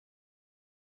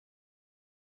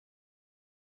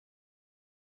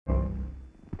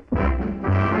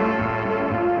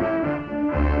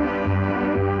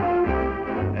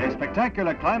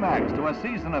spectacular climax to a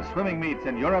season of swimming meets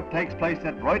in Europe takes place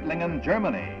at Reutlingen,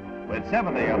 Germany, with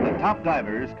 70 of the top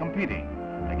divers competing.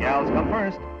 The gals come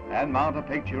first and mount a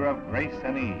picture of grace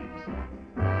and ease.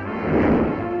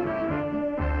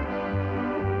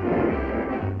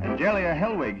 Angelia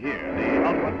Hellwig here, the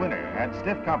ultimate winner, had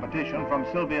stiff competition from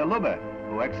Sylvia Lubbe,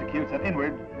 who executes an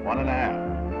inward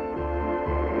 1.5.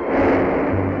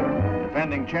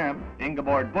 Defending champ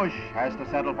Ingeborg Busch has to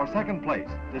settle for second place,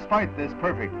 despite this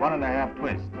perfect 1.5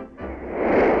 twist.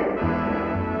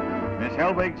 Miss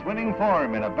Hellwig's winning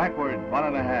form in a backward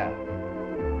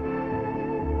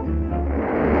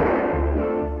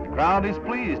 1.5. The crowd is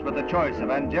pleased with the choice of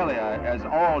Angelia as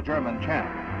all-German champ.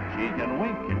 She can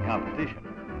wink in competition.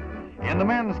 In the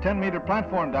men's 10-meter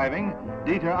platform diving,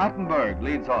 Dieter Attenberg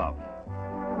leads off.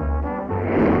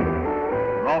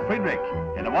 Rolf Friedrich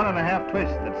in a 1.5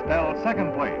 twist that spells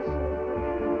second place.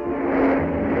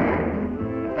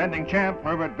 Defending champ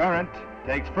Herbert Barent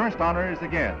takes first honors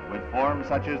again with forms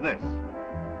such as this.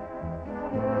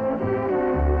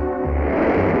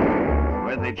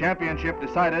 With the championship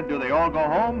decided, do they all go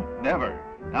home? Never.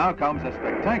 Now comes a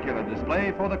spectacular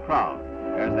display for the crowd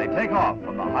as they take off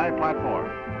from the high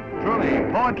platform.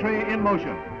 Truly poetry in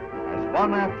motion, as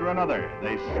one after another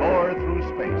they soar through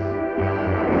space.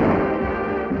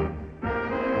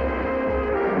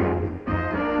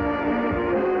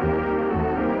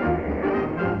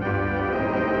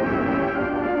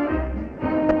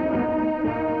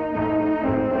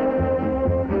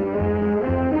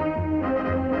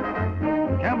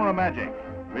 Camera magic,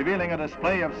 revealing a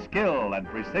display of skill and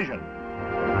precision.